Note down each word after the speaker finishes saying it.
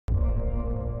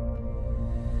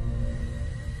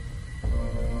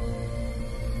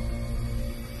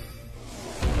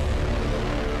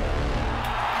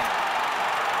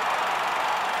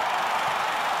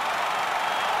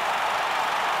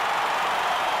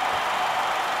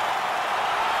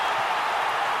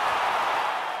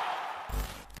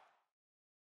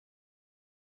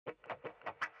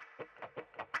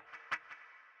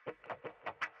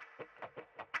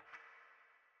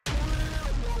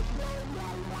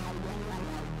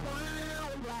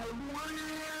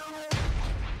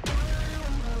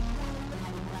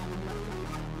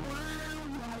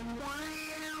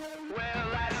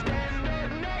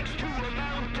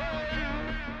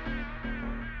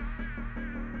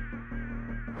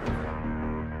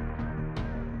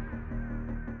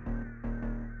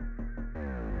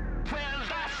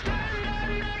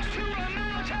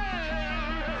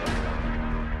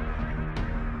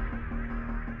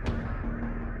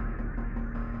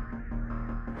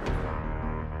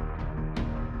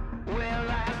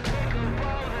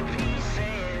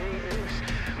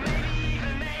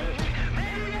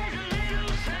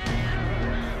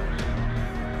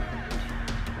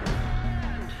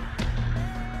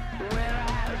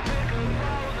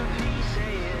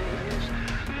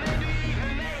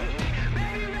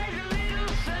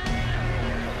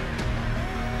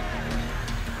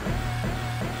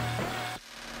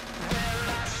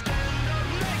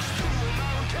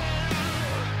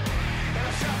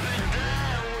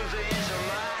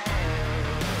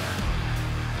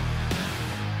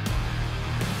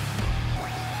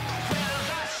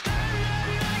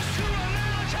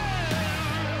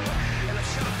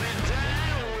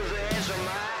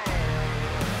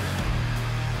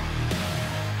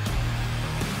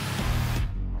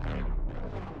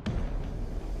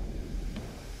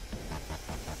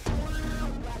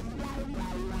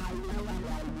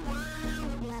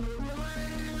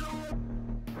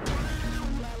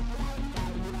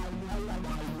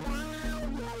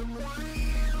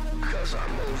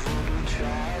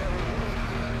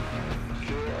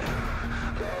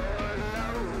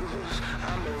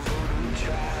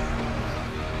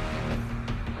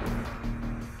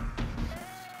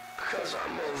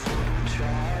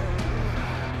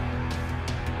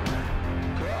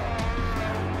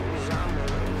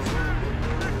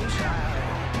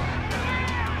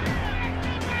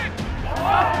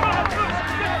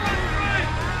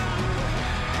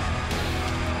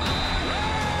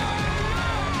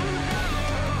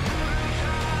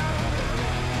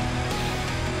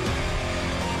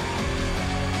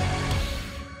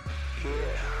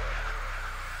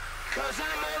'Cause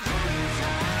I'm a voodoo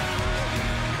child.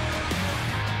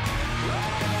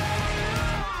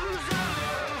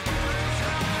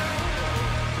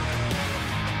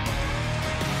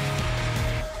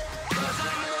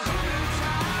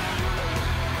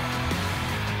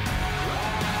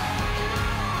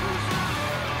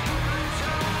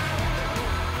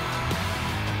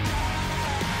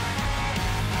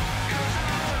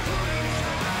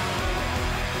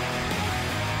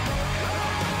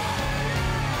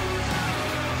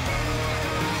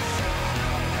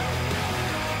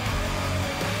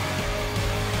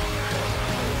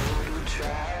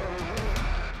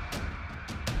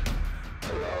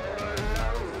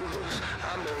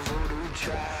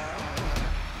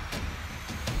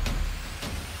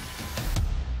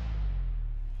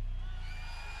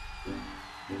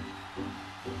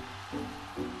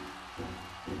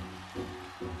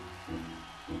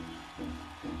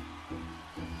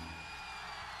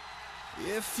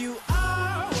 If you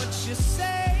are what you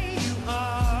say you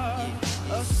are,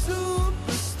 a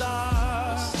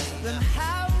superstar, then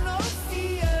have no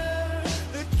fear.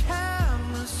 The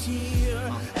camera's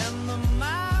here and the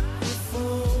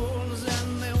microphones,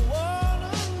 and they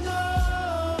wanna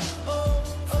know.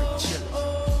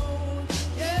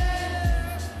 Yeah.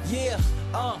 Yeah,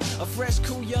 a fresh,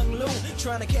 cool young Lou,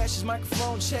 trying to cash his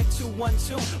microphone check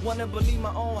 212. Wanna believe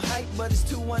my own hype, but it's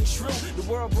too untrue. The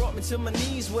world brought me to my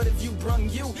knees, what have you brung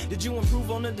you? Did you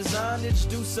improve on the design, did you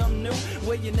do something new?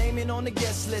 Where your name in on the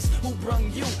guest list, who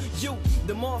brung you? You,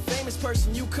 the more famous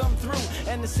person, you come through.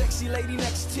 And the sexy lady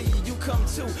next to you, you come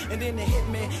too. And then the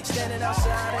hitman, standing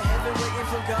outside of heaven, waiting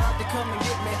for God to come and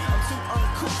get me. I'm too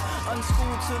uncouth,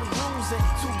 unschooled to the rules, and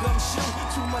too gumshoe.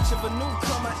 Too much of a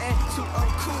newcomer and too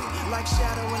uncool. Like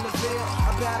shadow in the veil,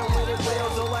 I battle with it well.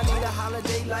 Though I need a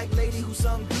holiday like lady who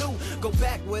sung blue. Go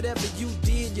back, whatever you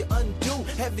did, you undo.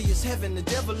 Heavy as heaven, the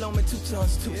devil on me 2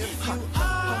 tons too. If you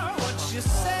are what you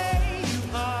say you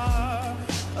are,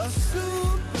 a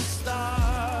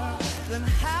superstar, then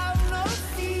have no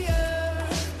fear.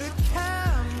 The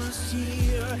camera's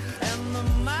here and the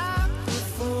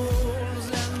microphones,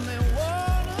 and they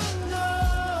wanna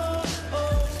know.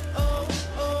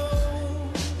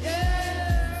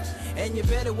 Yeah. And you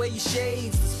better wear your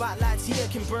shades. The spotlights here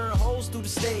can burn holes through the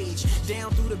stage.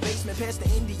 Down through the basement, past the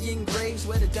Indian graves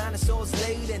where the dinosaurs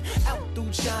laid. And out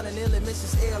through China, nearly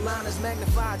misses airliners.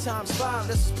 Magnified ×5,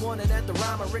 this is pointed at the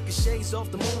rhyme. Ricochets off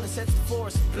the moon and sets the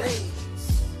forest ablaze.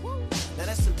 Now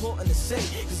that's important to say,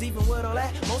 cause even with all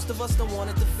that, most of us don't want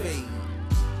it to fade.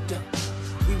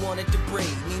 We want it to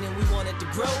breed, meaning we want it to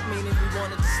grow, meaning we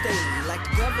want it to stay. Like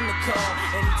the governor called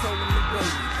and he told him to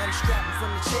wait. Unstrap him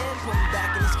from the chair and put him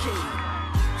back in his cage.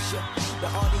 The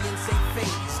audience ain't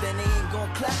phased, then they ain't gon'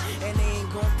 clap and they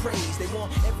ain't gon' praise. They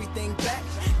want everything back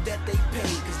that they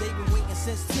paid, cause they've been waiting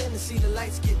since 10 to see the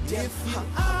lights get dim. If you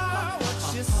are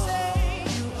what you say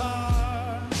you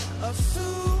are, a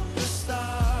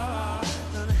superstar,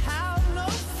 then have no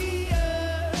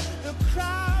fear. The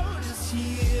crowd is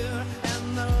here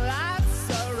and the lights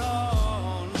are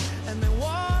on, and they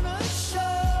wanna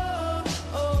show.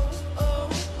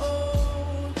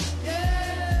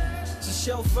 Yeah. So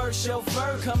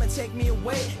chauffeur, come and take me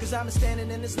away, cause I've been standing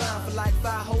in this line for like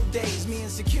 5 whole days. Me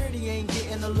and security ain't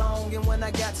getting along, and when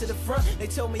I got to the front, they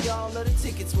told me all of the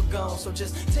tickets were gone. So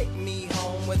just take me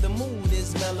home where the mood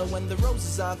is mellow, when the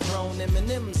roses are thrown,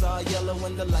 M&M's are yellow,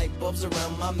 when the light bulbs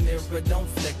around my mirror don't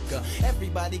flicker.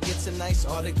 Everybody gets a nice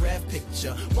autograph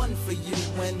picture, one for you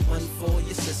and one for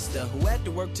your sister, who had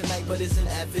to work tonight but is an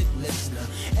avid listener.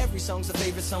 Every song's a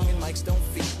favorite song and mics don't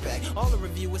feedback. All the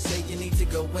reviewers say you need to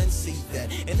go and see that.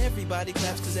 And everybody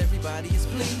claps cause everybody is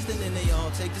pleased, and then they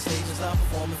all take the stage and start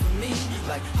performing for me.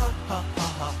 Like ha ha ha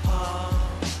ha ha,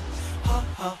 ha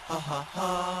ha ha ha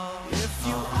ha. If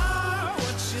you are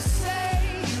what you say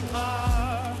you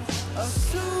are, a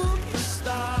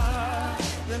superstar,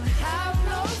 then have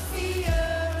no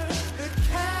fear. The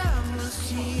camera's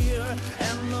here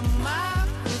and the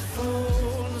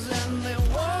microphones, and they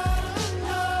wanna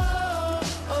know.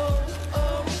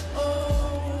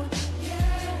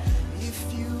 Yeah. If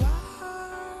you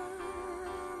are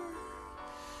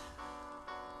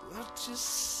what you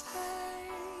say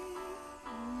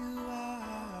you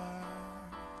are,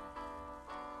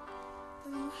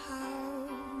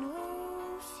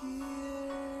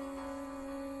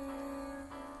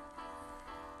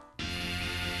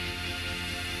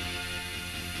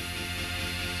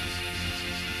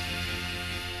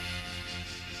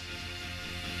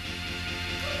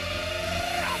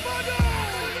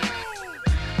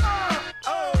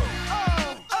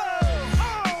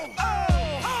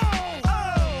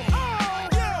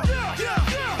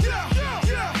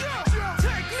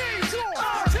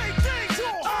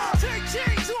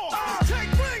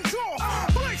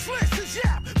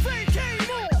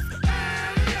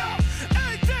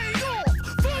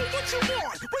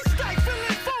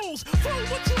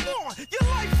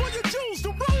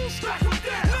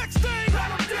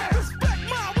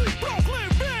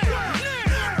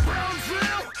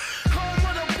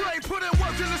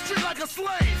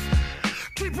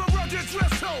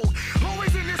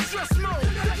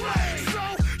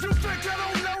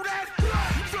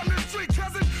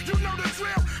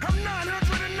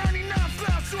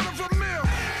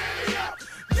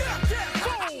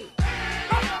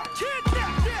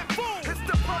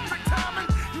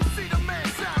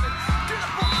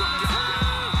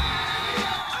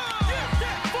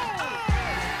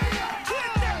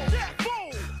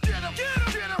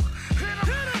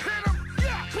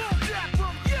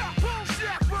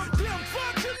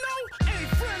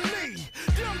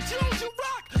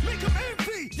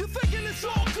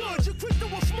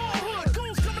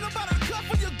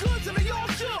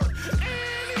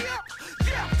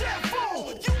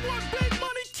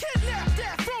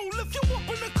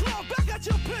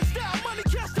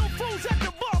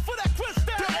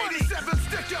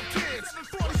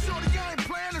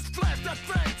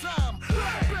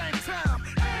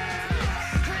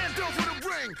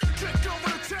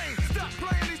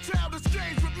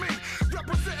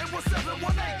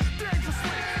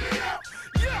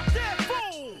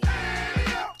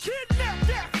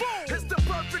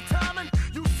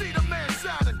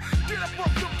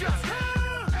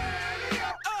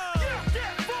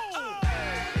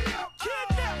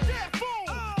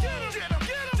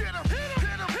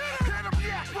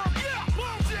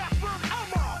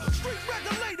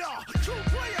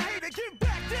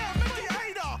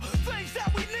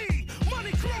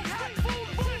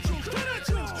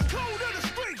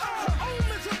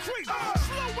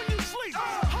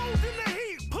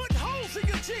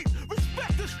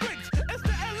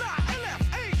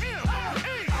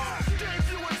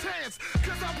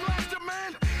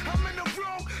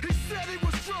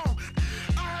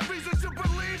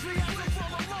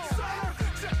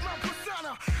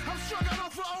 I'm struggling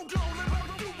off for own glow.